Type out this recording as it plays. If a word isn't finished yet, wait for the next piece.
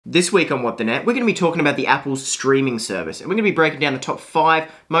This week on What the Net, we're going to be talking about the Apple's streaming service, and we're going to be breaking down the top 5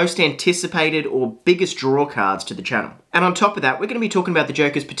 most anticipated or biggest draw cards to the channel. And on top of that, we're going to be talking about the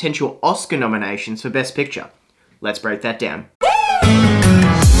Joker's potential Oscar nominations for Best Picture. Let's break that down.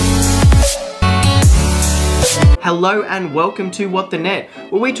 Hello and welcome to What the Net,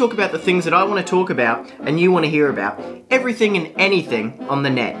 where we talk about the things that I want to talk about and you want to hear about. Everything and anything on the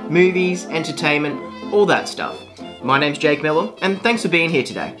net. Movies, entertainment, all that stuff. My name's Jakemellor, and thanks for being here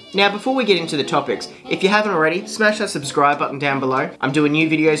today. Now, before we get into the topics, if you haven't already, smash that subscribe button down below. I'm doing new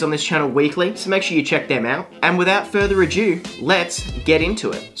videos on this channel weekly, so make sure you check them out. And without further ado, let's get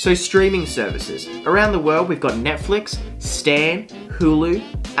into it. So, streaming services. Around the world, we've got Netflix, Stan,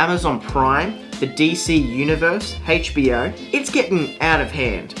 Hulu, Amazon Prime, the DC Universe, HBO. It's getting out of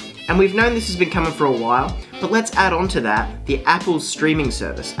hand. And we've known this has been coming for a while, but let's add on to that the Apple's streaming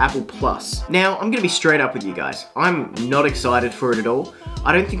service, Apple Plus. Now, I'm gonna be straight up with you guys. I'm not excited for it at all.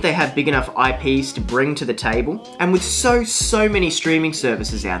 I don't think they have big enough IPs to bring to the table. And with so many streaming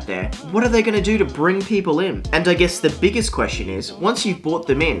services out there, what are they gonna do to bring people in? And I guess the biggest question is, once you've brought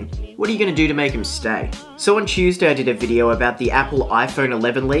them in, what are you gonna do to make them stay? So on Tuesday, I did a video about the Apple iPhone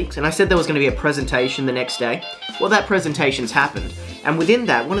 11 leaks, and I said there was gonna be a presentation the next day. Well, that presentation's happened. And within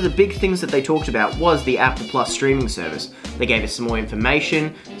that, one of the big things that they talked about was the Apple Plus streaming service. They gave us some more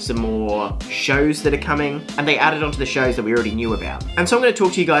information, some more shows that are coming, and they added onto the shows that we already knew about. And so I'm going to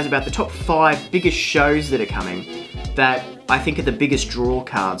talk to you guys about the top 5 biggest shows that are coming that I think are the biggest draw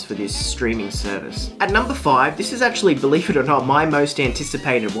cards for this streaming service. At number 5, this is actually, believe it or not, my most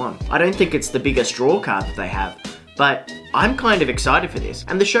anticipated one. I don't think it's the biggest draw card that they have, but I'm kind of excited for this.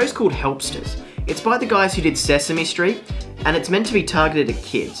 And the show's called Helpsters. It's by the guys who did Sesame Street, and it's meant to be targeted at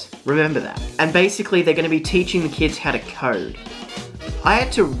kids. Remember that. And basically, they're going to be teaching the kids how to code. I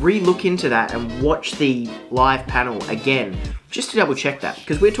had to re-look into that and watch the live panel again, just to double check that,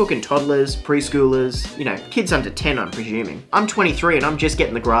 because we're talking toddlers, preschoolers, you know, kids under 10, I'm presuming. I'm 23 and I'm just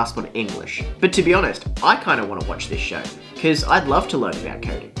getting the grasp on English. But to be honest, I kind of want to watch this show, because I'd love to learn about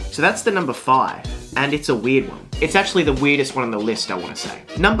coding. So that's the number 5, and it's a weird one. It's actually the weirdest one on the list, I want to say.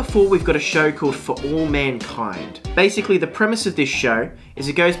 Number 4, we've got a show called For All Mankind. Basically, the premise of this show is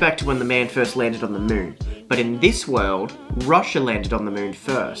it goes back to when the man first landed on the moon. But in this world, Russia landed on the moon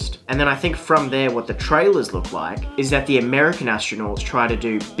first. And then I think from there, what the trailers look like is that the American astronauts try to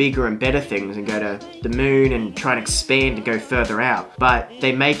do bigger and better things and go to the moon and try and expand and go further out. But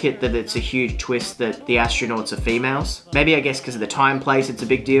they make it that it's a huge twist that the astronauts are females. Maybe I guess because of the time, place, it's a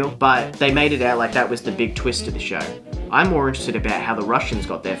big deal. But they made it out like that was the big twist of the show. I'm more interested about how the Russians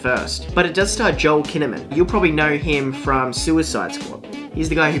got there first. But it does star Joel Kinnaman. You'll probably know him from Suicide Squad. He's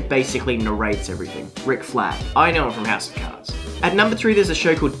the guy who basically narrates everything. Rick Flag. I know him from House of Cards. At number 3, there's a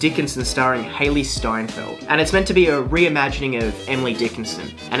show called Dickinson starring Haley Steinfeld. And it's meant to be a reimagining of Emily Dickinson.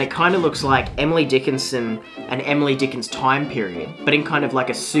 And it kind of looks like Emily Dickinson and Emily Dickens' time period, but in kind of like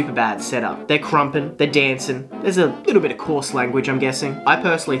a super bad setup. They're crumping, they're dancing, there's a little bit of coarse language, I'm guessing. I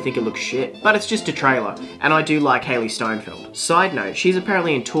personally think it looks shit, but it's just a trailer, and I do like Haley Steinfeld. Side note, she's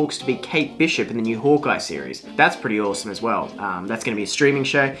apparently in talks to be Kate Bishop in the new Hawkeye series. That's pretty awesome as well. That's going to be a streaming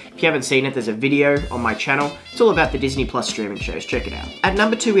show. If you haven't seen it, there's a video on my channel. It's all about the Disney Plus streaming shows. Check it out. At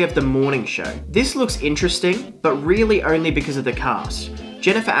number 2, we have The Morning Show. This looks interesting, but really only because of the cast.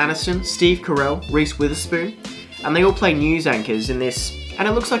 Jennifer Aniston, Steve Carell, Reese Witherspoon, and they all play news anchors in this, and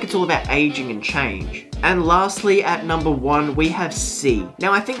it looks like it's all about aging and change. And lastly, at number 1, we have C.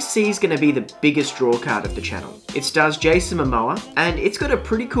 Now, I think C is going to be the biggest draw card of the channel. It stars Jason Momoa, and it's got a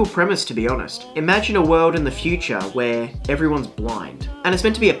pretty cool premise, to be honest. Imagine a world in the future where everyone's blind. And it's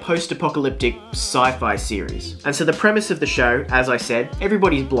meant to be a post-apocalyptic sci-fi series. And so the premise of the show, as I said,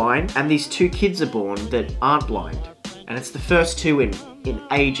 everybody's blind, and these 2 kids are born that aren't blind. And it's the first 2 in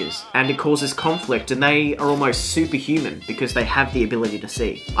ages, and it causes conflict, and they are almost superhuman because they have the ability to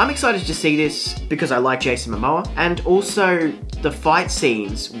see. I'm excited to see this because I like Jason Momoa, and also the fight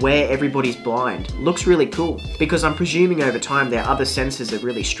scenes where everybody's blind looks really cool, because I'm presuming over time their other senses have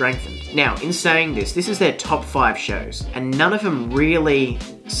really strengthened. Now, in saying this is their top 5 shows, and none of them really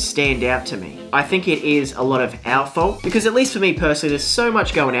stand out to me. I think it is a lot of our fault, because at least for me personally, there's so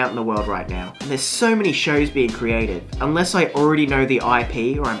much going out in the world right now, and there's so many shows being created. Unless I already know the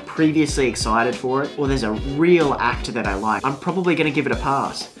IP, or I'm previously excited for it, or there's a real actor that I like, I'm probably going to give it a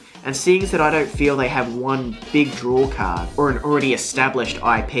pass. And seeing as that I don't feel they have one big draw card or an already established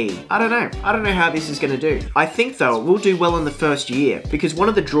IP, I don't know how this is going to do. I think though it will do well in the first year because one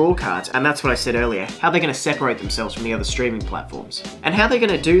of the draw cards, and that's what I said earlier, how they're going to separate themselves from the other streaming platforms. And how they're going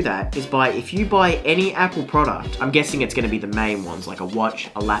to do that is by, if you buy any Apple product, I'm guessing it's going to be the main ones like a watch,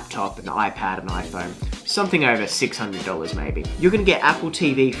 a laptop, an iPad, an iPhone, something over $600 maybe. You're going to get Apple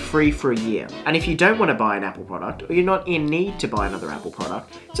TV free for a year. And if you don't want to buy an Apple product, or you're not in need to buy another Apple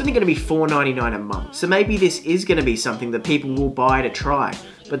product, it's only going to be $4.99 a month. So maybe this is going to be something that people will buy to try.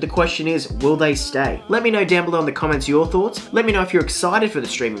 But the question is, will they stay? Let me know down below in the comments your thoughts. Let me know if you're excited for the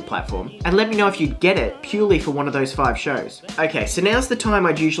streaming platform. And let me know if you'd get it purely for one of those 5 shows. Okay, so now's the time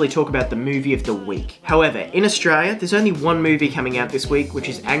I'd usually talk about the movie of the week. However, in Australia, there's only one movie coming out this week, which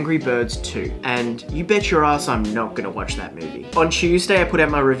is Angry Birds 2. And you bet your ass I'm not gonna watch that movie. On Tuesday, I put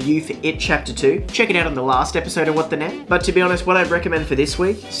out my review for It Chapter 2. Check it out on the last episode of What the Net. But to be honest, what I'd recommend for this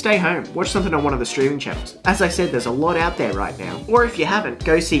week, stay home. Watch something on one of the streaming channels. As I said, there's a lot out there right now. Or if you haven't,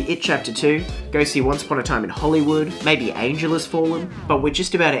 go see It Chapter 2, go see Once Upon a Time in Hollywood, maybe Angel Has Fallen, but we're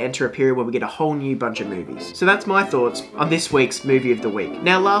just about to enter a period where we get a whole new bunch of movies. So that's my thoughts on this week's movie of the week.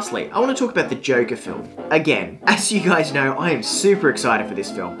 Now lastly, I want to talk about the Joker film. Again, as you guys know, I am super excited for this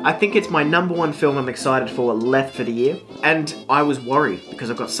film. I think it's my #1 film I'm excited for left for the year, and I was worried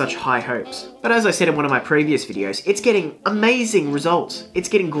because I've got such high hopes. But as I said in one of my previous videos, it's getting amazing results. It's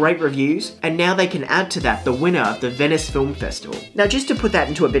getting great reviews, and now they can add to that the winner of the Venice Film Festival. Now just to put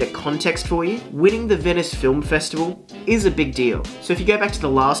that into a bit of context for you, winning the Venice Film Festival is a big deal. So if you go back to the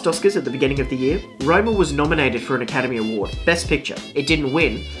last Oscars at the beginning of the year, Roma was nominated for an Academy Award, Best Picture. It didn't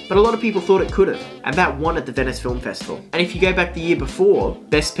win, but a lot of people thought it could have, and that won at the Venice Film Festival. And if you go back the year before,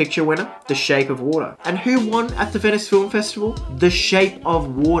 Best Picture winner, The Shape of Water. And who won at the Venice Film Festival? The Shape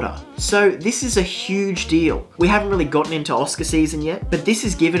of Water. So this is a huge deal. We haven't really gotten into Oscar season yet, but this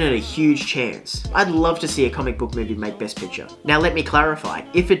has given it a huge chance. I'd love to see a comic book movie make Best Picture. Now let me clarify,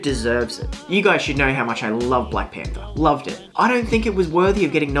 if it deserves it. You guys should know how much I love Black Panther. Loved it. I don't think it was worthy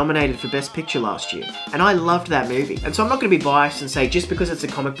of getting nominated for Best Picture last year, and I loved that movie. And so I'm not going to be biased and say just because it's a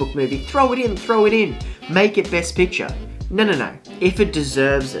comic book movie, throw it in, make it Best Picture. No. If it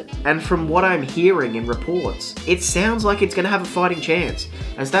deserves it. And from what I'm hearing in reports, it sounds like it's going to have a fighting chance,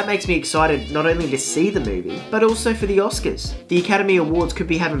 as that makes me excited not only to see the movie, but also for the Oscars. The Academy Awards could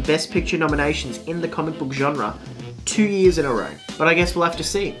be having Best Picture nominations in the comic book genre 2 years in a row. But I guess we'll have to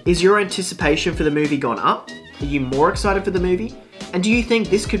see. Is your anticipation for the movie gone up? Are you more excited for the movie? And do you think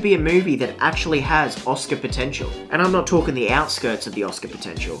this could be a movie that actually has Oscar potential? And I'm not talking the outskirts of the Oscar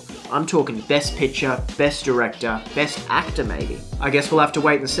potential. I'm talking Best Picture, Best Director, Best Actor maybe. I guess we'll have to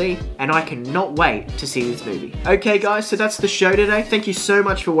wait and see, and I cannot wait to see this movie. Okay guys, so that's the show today. Thank you so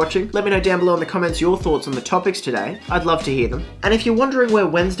much for watching. Let me know down below in the comments your thoughts on the topics today. I'd love to hear them. And if you're wondering where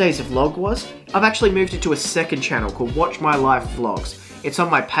Wednesday's vlog was, I've actually moved it to a second channel called Watch My Life Vlogs. It's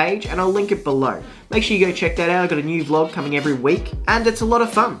on my page and I'll link it below. Make sure you go check that out. I've got a new vlog coming every week and it's a lot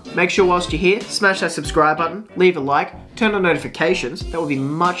of fun. Make sure whilst you're here, smash that subscribe button, leave a like, turn on notifications. That would be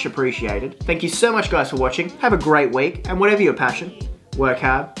much appreciated. Thank you so much guys for watching. Have a great week, and whatever your passion, work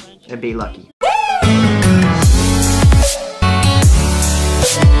hard and be lucky.